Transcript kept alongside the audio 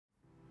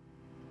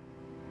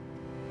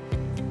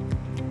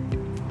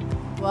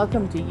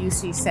Welcome to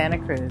UC Santa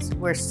Cruz.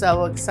 We're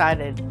so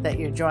excited that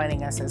you're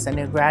joining us as a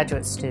new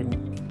graduate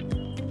student.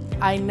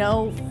 I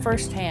know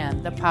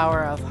firsthand the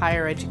power of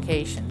higher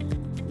education,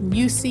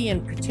 UC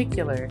in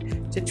particular,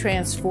 to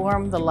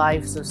transform the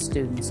lives of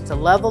students, to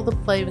level the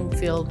playing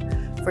field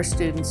for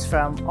students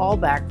from all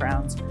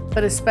backgrounds,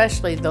 but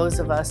especially those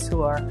of us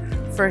who are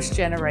first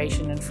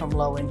generation and from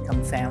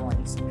low-income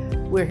families.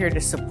 We're here to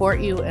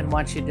support you and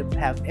want you to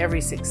have every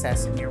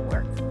success in your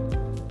work.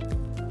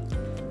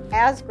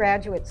 As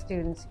graduate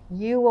students,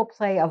 you will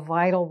play a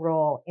vital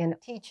role in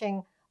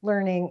teaching,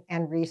 learning,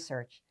 and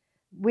research.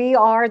 We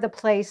are the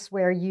place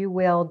where you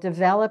will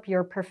develop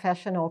your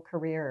professional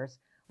careers,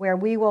 where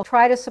we will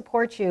try to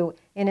support you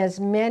in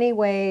as many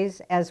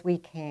ways as we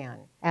can,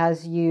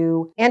 as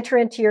you enter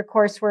into your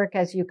coursework,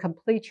 as you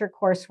complete your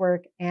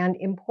coursework, and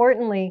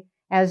importantly,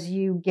 as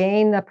you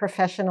gain the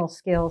professional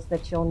skills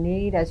that you'll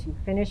need as you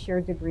finish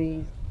your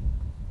degrees.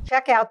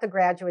 Check out the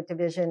graduate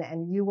division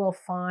and you will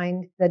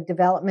find the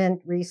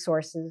development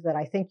resources that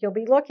I think you'll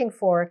be looking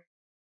for.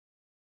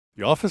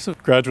 The Office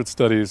of Graduate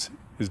Studies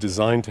is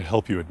designed to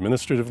help you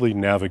administratively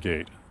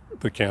navigate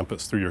the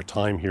campus through your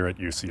time here at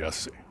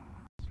UCSC.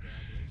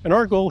 And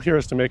our goal here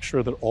is to make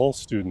sure that all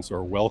students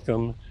are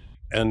welcome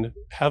and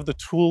have the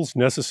tools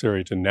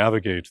necessary to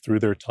navigate through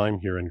their time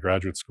here in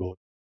graduate school.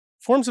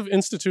 Forms of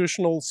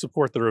institutional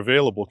support that are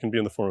available can be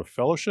in the form of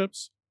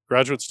fellowships,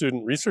 graduate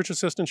student research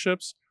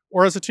assistantships,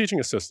 or as a teaching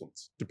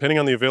assistant, depending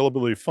on the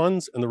availability of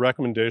funds and the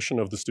recommendation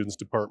of the student's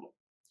department.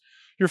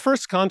 Your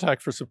first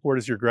contact for support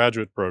is your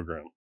graduate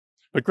program,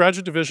 but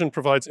Graduate Division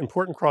provides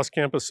important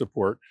cross-campus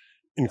support,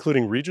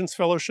 including Regents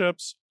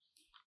Fellowships,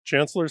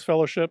 Chancellor's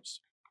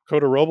Fellowships,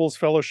 Coda Robles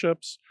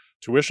Fellowships,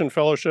 Tuition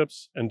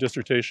Fellowships, and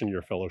Dissertation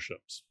Year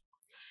Fellowships.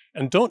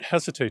 And don't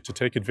hesitate to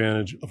take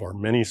advantage of our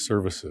many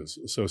services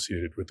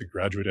associated with the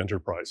graduate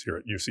enterprise here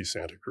at UC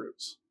Santa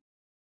Cruz.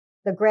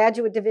 The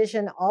Graduate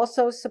Division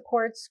also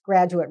supports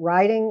graduate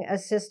writing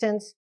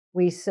assistance.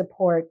 We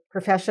support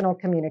professional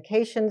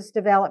communications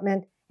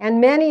development,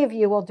 and many of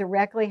you will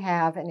directly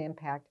have an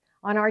impact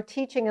on our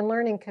teaching and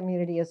learning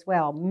community as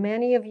well.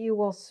 Many of you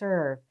will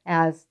serve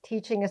as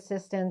teaching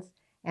assistants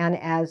and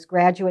as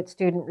graduate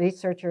student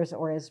researchers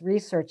or as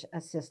research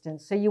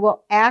assistants, so you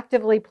will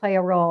actively play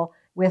a role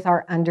with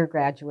our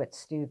undergraduate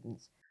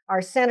students.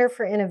 Our Center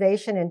for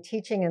Innovation in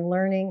Teaching and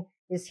Learning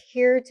is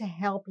here to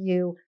help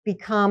you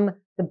become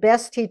the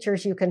best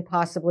teachers you can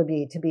possibly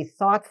be, to be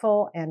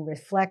thoughtful and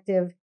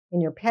reflective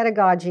in your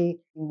pedagogy.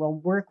 We will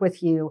work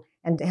with you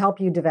and to help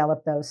you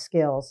develop those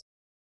skills.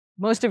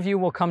 Most of you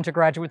will come to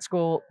graduate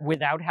school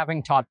without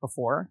having taught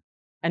before,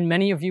 and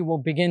many of you will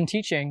begin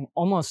teaching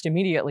almost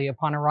immediately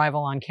upon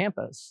arrival on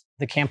campus.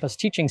 The Campus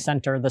Teaching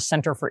Center, the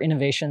Center for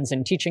Innovations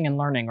in Teaching and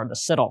Learning, or the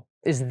CITL,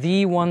 is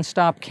the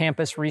one-stop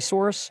campus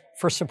resource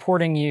for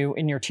supporting you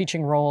in your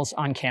teaching roles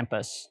on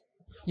campus.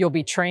 You'll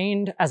be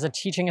trained as a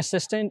teaching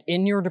assistant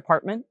in your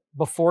department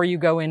before you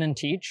go in and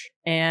teach.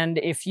 And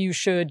if you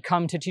should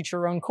come to teach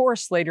your own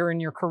course later in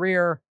your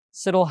career,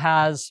 CITL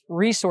has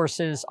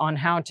resources on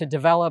how to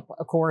develop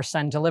a course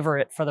and deliver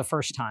it for the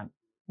first time.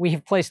 We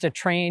have placed a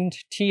trained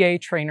TA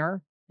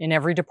trainer in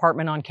every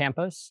department on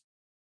campus,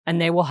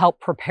 and they will help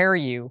prepare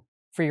you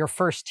for your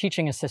first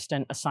teaching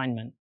assistant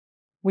assignment.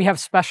 We have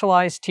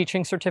specialized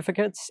teaching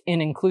certificates in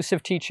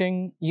inclusive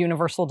teaching,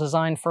 universal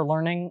design for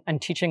learning,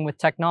 and teaching with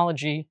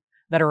technology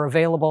that are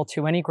available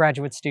to any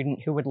graduate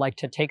student who would like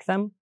to take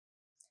them.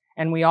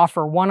 And we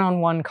offer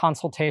one-on-one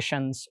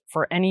consultations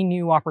for any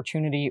new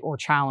opportunity or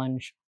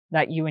challenge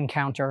that you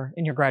encounter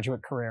in your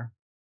graduate career.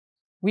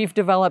 We've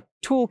developed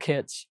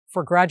toolkits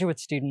for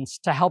graduate students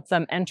to help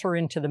them enter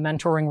into the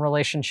mentoring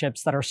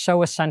relationships that are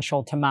so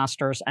essential to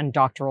master's and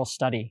doctoral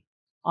study.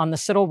 On the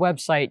CITL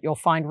website, you'll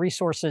find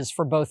resources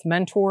for both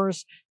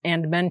mentors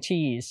and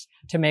mentees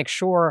to make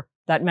sure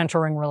that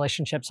mentoring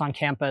relationships on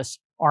campus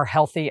are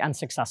healthy and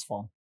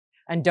successful.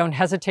 And don't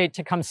hesitate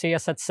to come see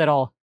us at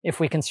CITL if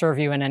we can serve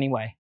you in any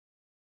way.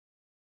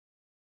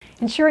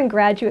 Ensuring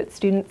graduate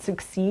students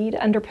succeed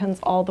underpins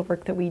all the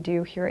work that we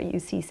do here at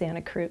UC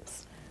Santa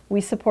Cruz. We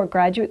support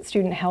graduate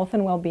student health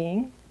and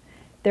well-being,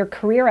 their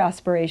career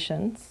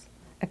aspirations,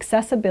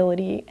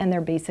 accessibility, and their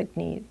basic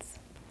needs.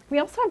 We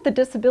also have the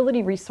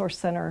Disability Resource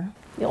Center.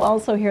 You'll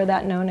also hear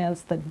that known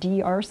as the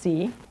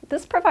DRC.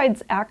 This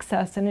provides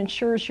access and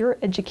ensures your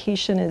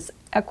education is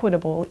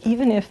equitable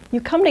even if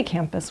you come to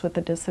campus with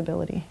a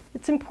disability.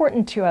 It's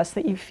important to us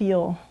that you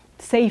feel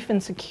safe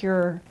and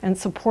secure and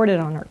supported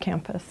on our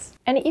campus.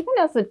 And even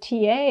as a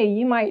TA,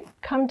 you might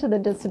come to the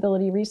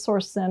Disability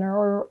Resource Center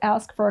or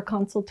ask for a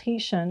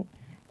consultation.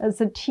 As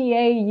a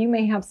TA, you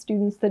may have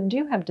students that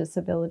do have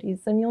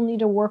disabilities, and you'll need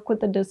to work with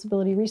the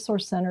Disability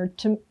Resource Center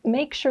to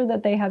make sure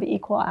that they have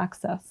equal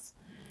access.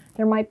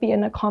 There might be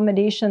an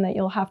accommodation that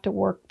you'll have to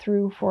work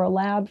through for a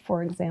lab,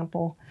 for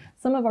example.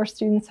 Some of our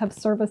students have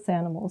service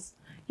animals.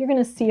 You're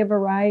going to see a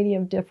variety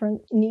of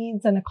different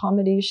needs and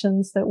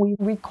accommodations that we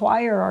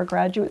require our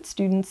graduate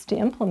students to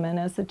implement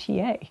as a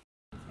TA.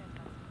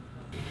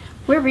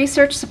 We're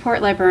research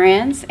support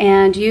librarians,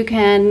 and you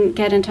can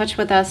get in touch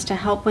with us to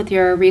help with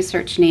your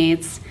research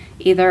needs.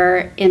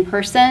 either in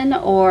person,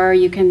 or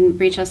you can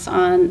reach us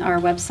on our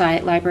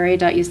website,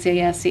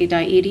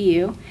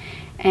 library.ucsc.edu,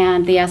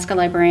 and the Ask a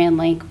Librarian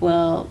link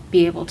will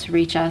be able to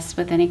reach us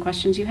with any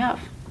questions you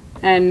have.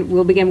 And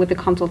we'll begin with the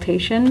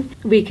consultation.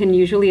 We can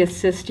usually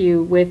assist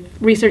you with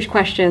research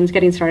questions,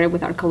 getting started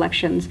with our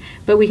collections,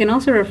 but we can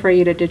also refer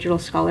you to Digital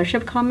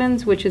Scholarship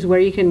Commons, which is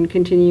where you can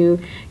continue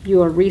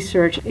your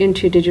research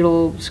into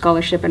digital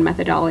scholarship and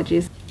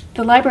methodologies.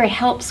 The library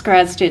helps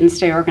grad students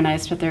stay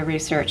organized with their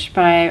research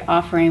by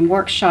offering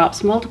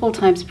workshops multiple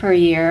times per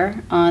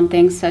year on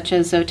things such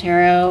as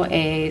Zotero,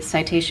 a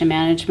citation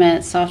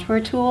management software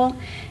tool,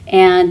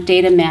 and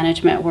data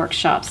management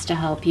workshops to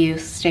help you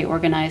stay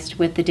organized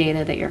with the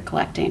data that you're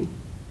collecting.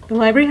 The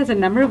library has a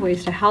number of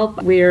ways to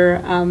help. We're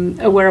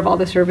aware of all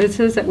the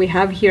services that we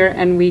have here,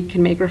 and we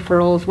can make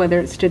referrals, whether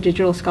it's to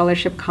Digital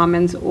Scholarship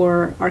Commons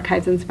or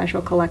Archives and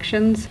Special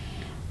Collections.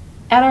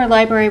 At our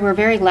library, we're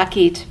very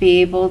lucky to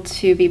be able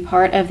to be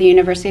part of the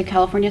University of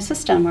California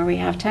system, where we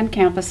have 10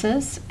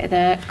 campuses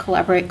that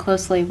collaborate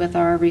closely with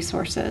our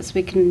resources.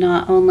 We can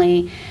not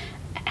only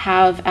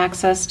have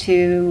access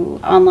to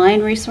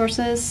online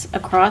resources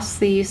across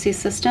the UC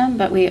system,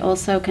 but we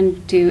also can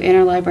do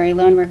interlibrary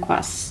loan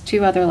requests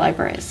to other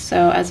libraries.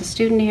 So as a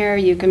student here,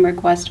 you can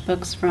request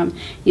books from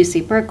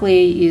UC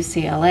Berkeley,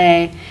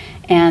 UCLA,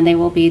 and they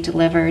will be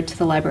delivered to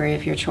the library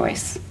of your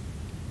choice.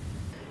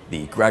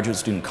 The Graduate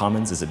Student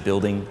Commons is a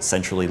building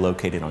centrally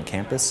located on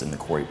campus in the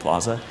Quarry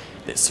Plaza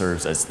that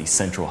serves as the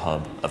central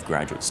hub of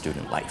graduate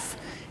student life.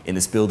 In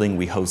this building,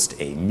 we host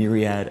a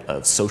myriad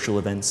of social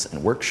events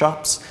and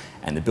workshops,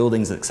 and the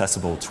building is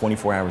accessible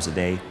 24 hours a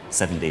day,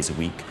 7 days a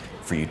week,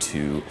 for you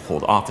to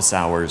hold office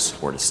hours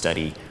or to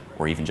study,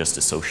 or even just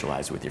to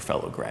socialize with your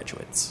fellow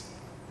graduates.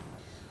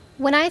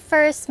 When I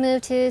first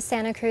moved to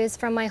Santa Cruz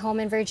from my home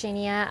in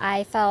Virginia,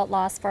 I felt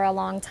lost for a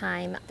long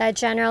time. That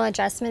general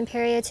adjustment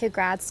period to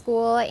grad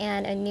school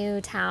and a new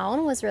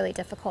town was really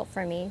difficult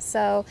for me.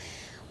 So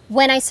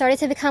when I started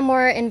to become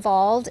more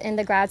involved in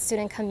the grad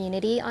student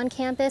community on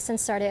campus and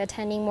started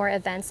attending more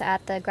events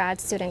at the Grad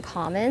Student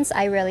Commons,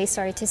 I really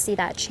started to see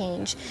that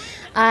change.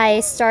 I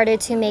started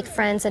to make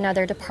friends in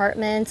other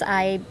departments.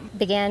 I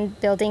began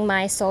building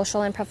my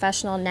social and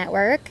professional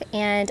network,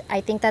 and I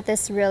think that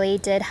this really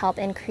did help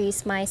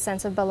increase my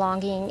sense of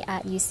belonging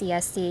at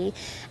UCSC,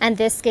 and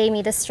this gave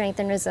me the strength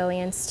and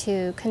resilience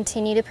to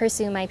continue to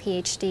pursue my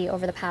PhD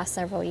over the past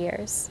several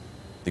years.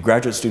 The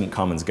Graduate Student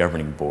Commons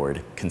Governing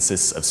Board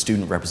consists of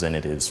student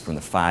representatives from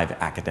the 5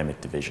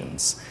 academic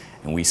divisions,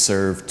 and we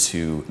serve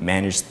to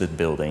manage the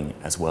building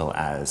as well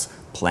as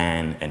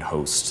plan and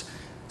host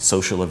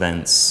social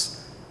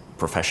events,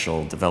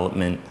 professional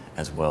development,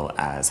 as well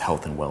as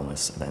health and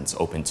wellness events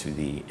open to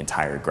the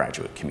entire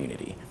graduate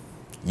community.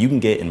 You can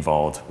get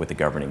involved with the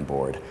Governing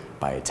Board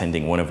by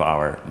attending one of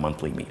our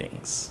monthly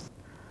meetings.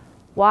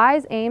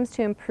 WISE aims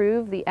to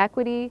improve the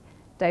equity,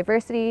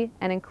 diversity,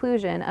 and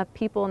inclusion of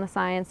people in the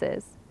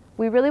sciences.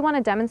 We really want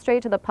to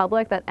demonstrate to the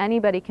public that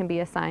anybody can be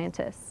a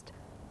scientist.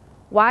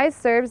 WISE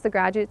serves the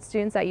graduate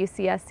students at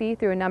UCSC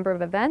through a number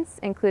of events,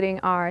 including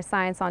our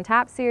Science on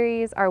Tap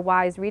series, our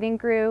WISE Reading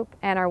Group,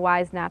 and our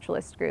WISE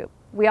Naturalist Group.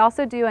 We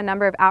also do a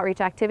number of outreach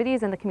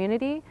activities in the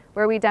community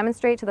where we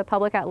demonstrate to the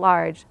public at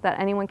large that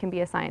anyone can be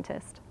a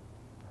scientist.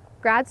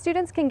 Grad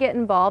students can get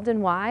involved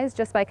in WISE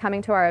just by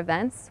coming to our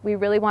events. We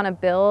really want to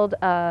build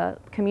a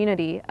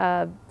community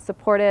of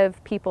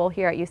supportive people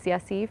here at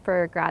UCSC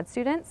for grad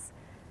students.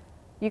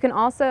 You can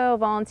also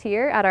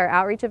volunteer at our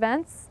outreach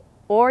events,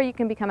 or you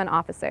can become an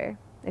officer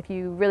if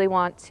you really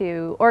want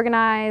to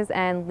organize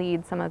and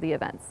lead some of the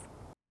events.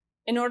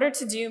 In order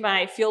to do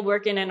my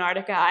fieldwork in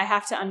Antarctica, I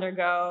have to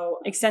undergo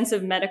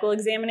extensive medical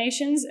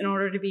examinations in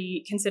order to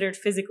be considered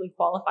physically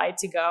qualified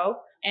to go.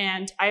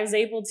 And I was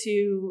able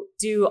to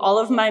do all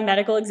of my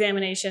medical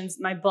examinations,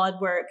 my blood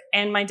work,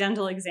 and my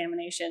dental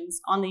examinations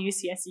on the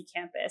UCSC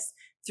campus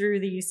through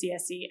the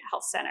UCSC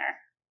Health Center.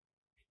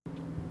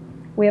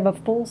 We have a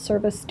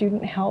full-service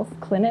student health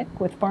clinic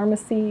with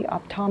pharmacy,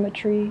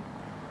 optometry,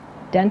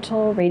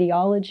 dental,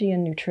 radiology,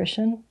 and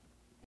nutrition.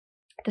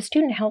 The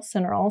Student Health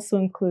Center also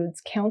includes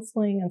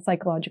counseling and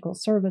psychological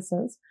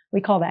services.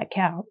 We call that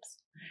CAPS.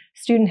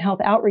 Student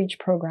health outreach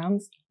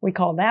programs. We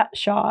call that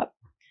SHOP.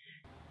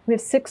 We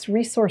have 6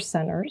 resource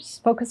centers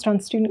focused on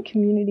student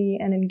community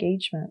and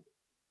engagement.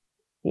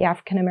 The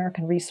African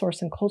American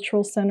Resource and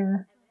Cultural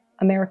Center,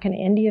 American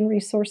Indian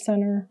Resource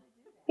Center,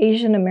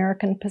 Asian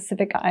American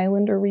Pacific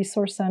Islander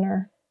Resource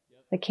Center,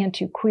 the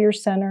Cantu Queer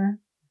Center,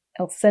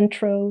 El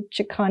Centro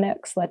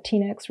Chicanx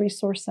Latinx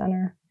Resource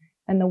Center,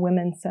 and the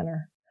Women's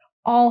Center.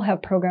 All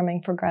have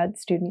programming for grad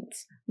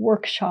students,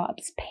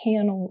 workshops,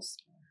 panels,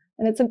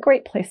 and it's a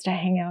great place to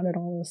hang out at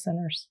all those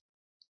centers.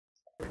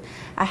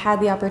 I had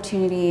the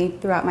opportunity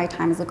throughout my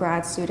time as a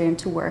grad student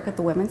to work at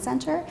the Women's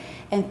Center,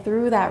 and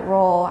through that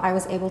role I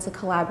was able to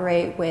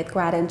collaborate with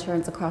grad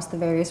interns across the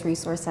various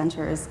resource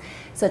centers,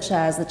 such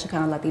as the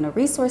Chicano Latino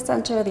Resource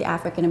Center, the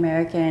African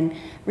American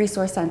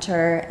Resource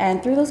Center,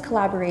 and through those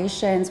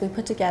collaborations we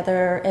put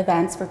together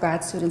events for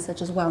grad students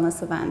such as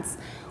wellness events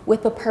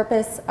with the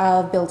purpose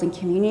of building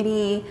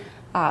community,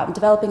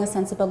 developing a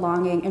sense of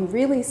belonging, and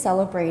really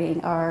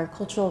celebrating our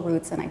cultural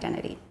roots and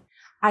identity.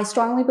 I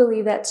strongly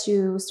believe that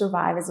to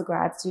survive as a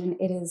grad student,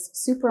 it is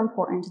super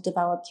important to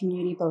develop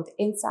community both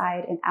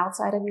inside and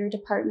outside of your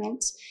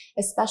department,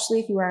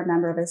 especially if you are a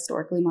member of a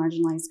historically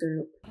marginalized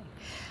group.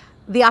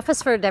 The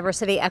Office for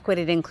Diversity,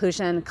 Equity, and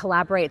Inclusion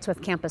collaborates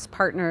with campus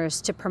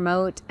partners to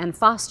promote and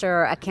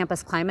foster a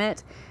campus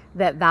climate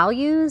that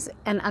values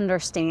and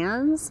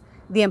understands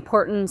the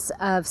importance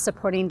of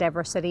supporting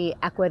diversity,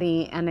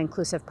 equity, and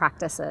inclusive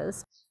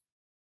practices.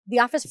 The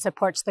office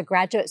supports the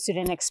graduate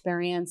student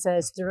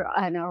experiences through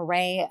an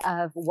array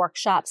of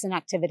workshops and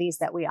activities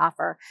that we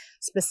offer.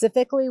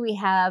 Specifically, we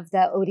have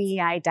the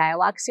ODEI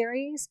Dialogue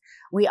Series.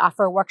 We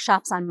offer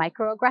workshops on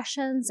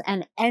microaggressions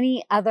and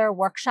any other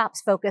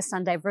workshops focused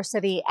on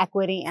diversity,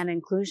 equity, and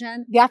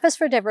inclusion. The Office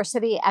for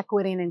Diversity,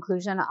 Equity, and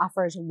Inclusion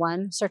offers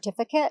one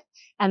certificate,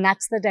 and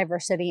that's the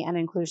Diversity and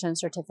Inclusion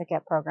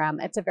Certificate Program.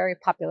 It's a very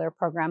popular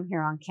program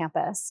here on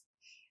campus.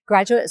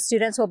 Graduate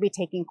students will be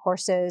taking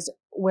courses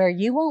where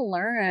you will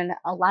learn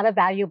a lot of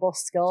valuable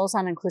skills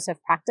on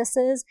inclusive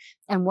practices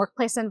and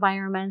workplace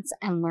environments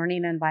and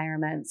learning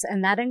environments,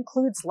 and that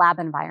includes lab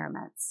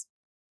environments.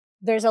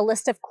 There's a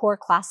list of core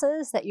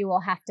classes that you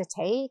will have to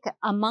take.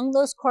 Among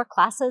those core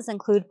classes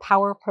include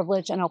Power,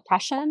 Privilege, and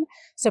Oppression,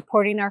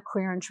 Supporting Our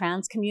Queer and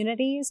Trans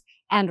Communities,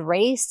 and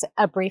Race,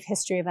 A Brief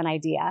History of an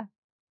Idea.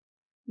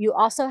 You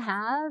also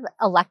have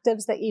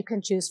electives that you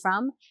can choose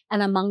from,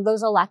 and among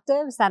those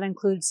electives, that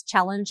includes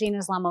Challenging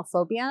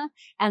Islamophobia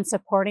and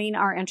Supporting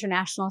Our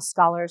International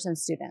Scholars and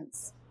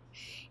Students.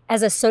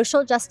 As a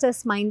social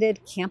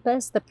justice-minded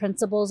campus, the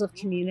principles of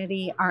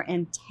community are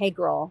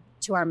integral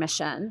to our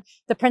mission.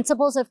 The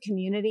principles of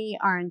community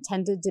are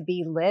intended to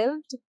be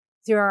lived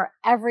through our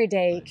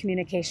everyday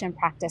communication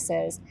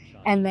practices,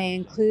 and they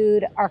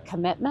include our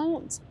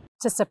commitment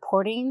to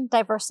supporting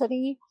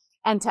diversity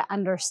and to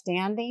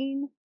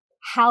understanding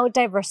how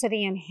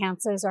diversity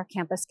enhances our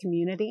campus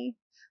community,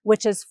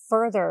 which is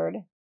furthered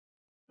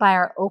by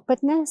our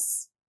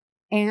openness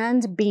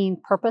and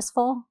being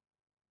purposeful,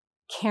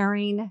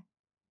 caring,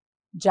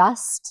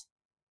 just,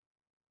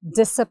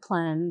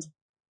 disciplined,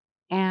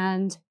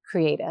 and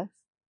creative.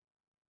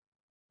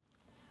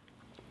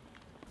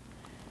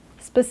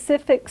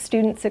 Specific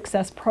student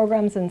success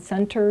programs and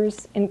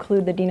centers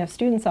include the Dean of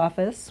Students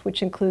Office,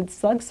 which includes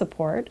SLUG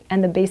support,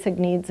 and the Basic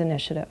Needs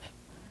Initiative.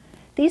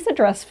 These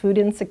address food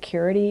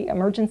insecurity,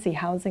 emergency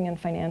housing, and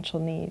financial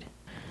need.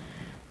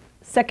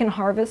 Second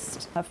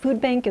Harvest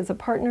Food Bank is a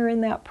partner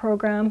in that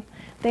program.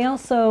 They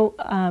also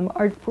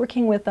are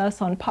working with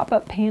us on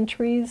pop-up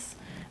pantries.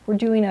 We're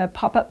doing a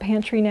pop-up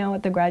pantry now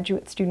at the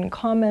Graduate Student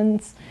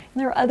Commons,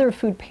 and there are other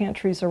food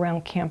pantries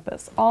around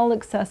campus, all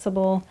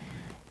accessible,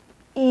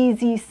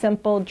 easy,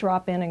 simple,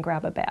 drop in and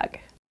grab a bag.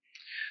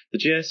 The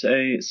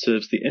GSA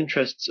serves the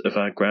interests of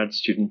our grad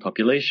student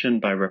population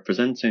by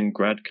representing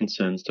grad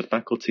concerns to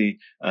faculty,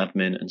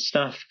 admin, and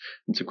staff,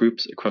 and to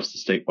groups across the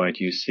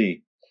statewide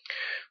UC.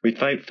 We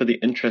fight for the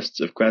interests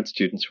of grad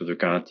students with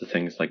regard to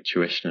things like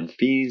tuition and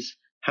fees,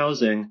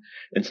 housing,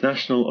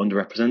 international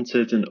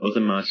underrepresented and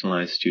other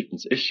marginalized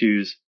students'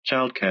 issues,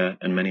 childcare,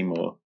 and many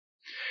more.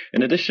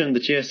 In addition, the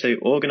GSA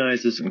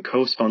organizes and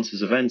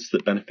co-sponsors events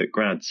that benefit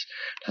grads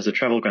and has a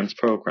travel grants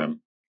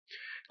program.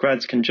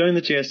 Grads can join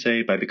the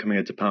GSA by becoming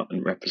a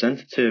department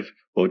representative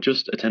or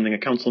just attending a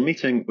council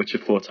meeting, which are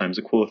 4 times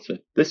a quarter.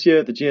 This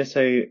year, the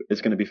GSA is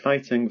going to be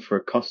fighting for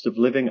a cost of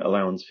living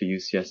allowance for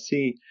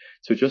UCSC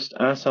to adjust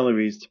our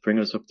salaries to bring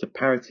us up to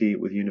parity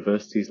with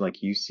universities like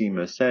UC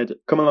Merced.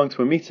 Come along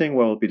to a meeting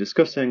where we'll be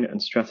discussing and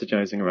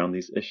strategizing around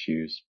these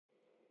issues.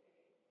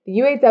 The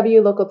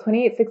UAW Local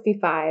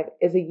 2865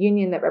 is a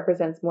union that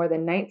represents more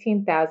than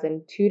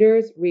 19,000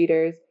 tutors,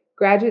 readers,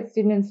 graduate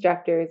student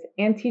instructors,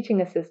 and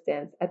teaching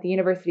assistants at the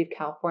University of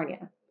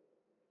California.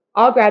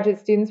 All graduate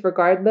students,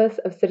 regardless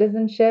of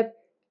citizenship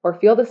or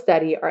field of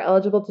study, are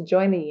eligible to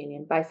join the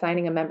union by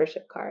signing a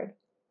membership card.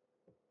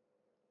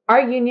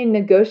 Our union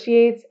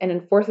negotiates and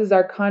enforces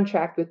our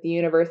contract with the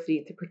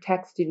university to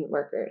protect student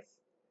workers.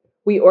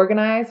 We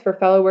organize for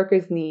fellow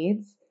workers'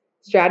 needs,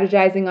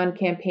 strategizing on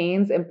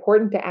campaigns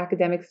important to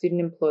academic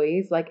student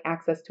employees like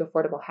access to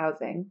affordable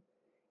housing,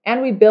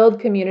 and we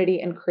build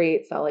community and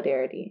create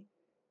solidarity.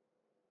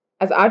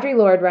 As Audre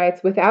Lorde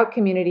writes, without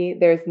community,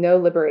 there is no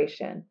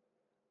liberation.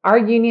 Our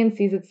union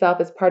sees itself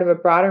as part of a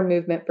broader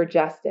movement for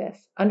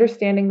justice,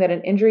 understanding that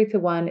an injury to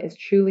one is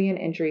truly an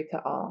injury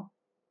to all.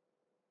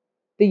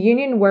 The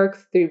union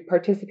works through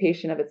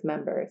participation of its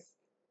members.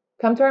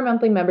 Come to our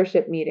monthly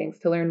membership meetings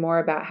to learn more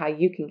about how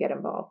you can get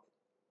involved.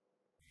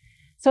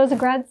 So as a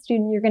grad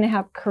student, you're going to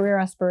have career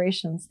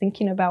aspirations,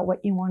 thinking about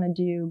what you want to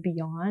do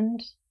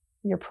beyond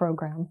your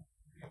program.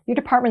 Your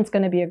department's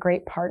going to be a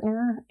great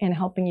partner in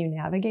helping you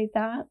navigate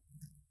that.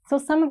 So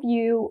some of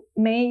you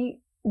may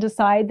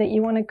decide that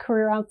you want a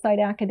career outside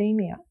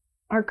academia.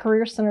 Our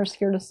Career Center is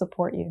here to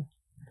support you.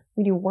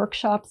 We do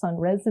workshops on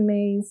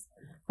resumes,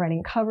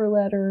 writing cover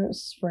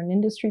letters for an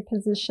industry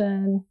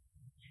position,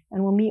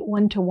 and we'll meet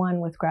one-to-one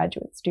with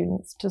graduate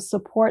students to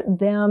support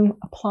them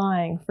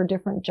applying for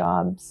different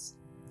jobs.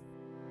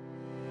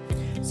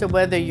 So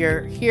whether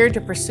you're here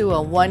to pursue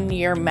a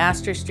one-year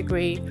master's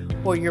degree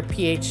or your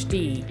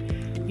PhD,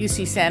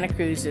 UC Santa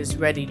Cruz is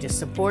ready to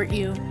support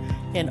you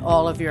in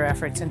all of your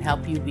efforts and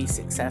help you be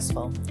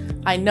successful.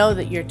 I know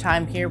that your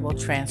time here will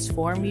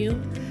transform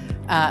you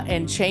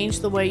and change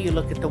the way you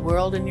look at the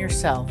world and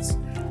yourselves.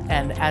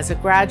 And as a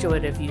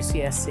graduate of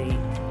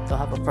UCSC, you'll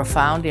have a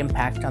profound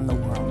impact on the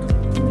world.